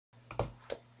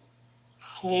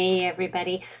Hey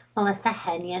everybody, Melissa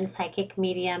Henyon, Psychic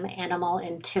Medium, Animal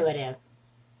Intuitive.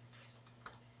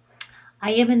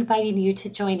 I am inviting you to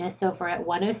join us over at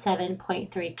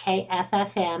 107.3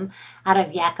 KFFM out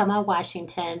of Yakima,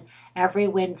 Washington, every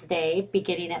Wednesday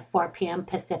beginning at 4 p.m.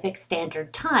 Pacific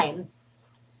Standard Time.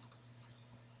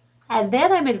 And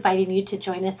then I'm inviting you to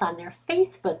join us on their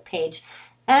Facebook page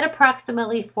at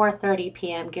approximately 4:30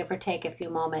 p.m., give or take a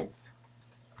few moments.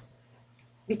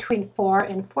 Between 4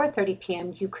 and 4:30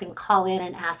 p.m., you can call in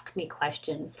and ask me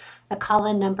questions. The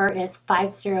call-in number is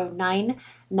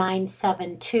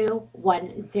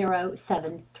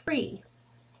 509-972-1073.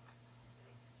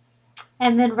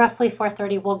 And then roughly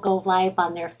 4:30, we'll go live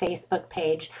on their Facebook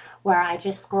page where I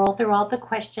just scroll through all the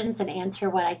questions and answer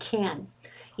what I can.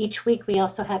 Each week, we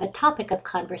also have a topic of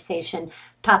conversation.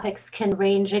 Topics can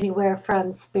range anywhere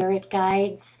from spirit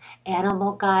guides,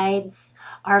 animal guides,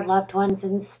 our loved ones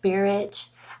in spirit,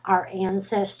 our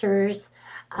ancestors.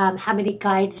 How many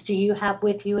guides do you have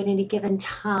with you at any given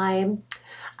time?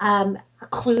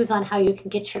 Clues on how you can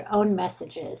get your own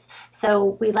messages.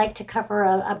 So we like to cover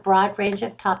a broad range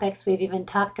of topics. We've even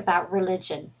talked about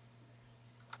religion.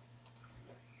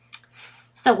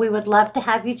 So we would love to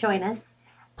have you join us.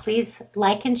 Please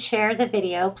like and share the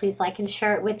video. Please like and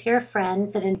share it with your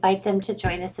friends and invite them to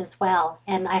join us as well.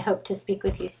 And I hope to speak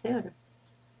with you soon.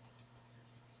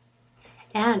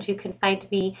 And you can find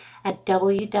me at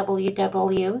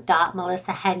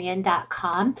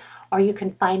www.melissahenyon.com, or you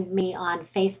can find me on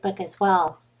Facebook as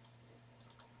well.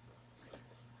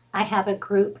 I have a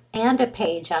group and a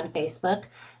page on Facebook.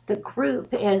 The group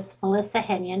is Melissa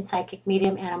Henyon, Psychic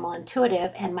Medium, Animal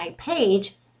Intuitive, and my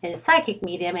page is Psychic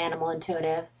Medium, Animal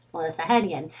Intuitive, Melissa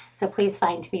Henyon. So please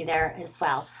find me there as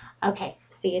well. Okay,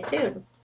 see you soon.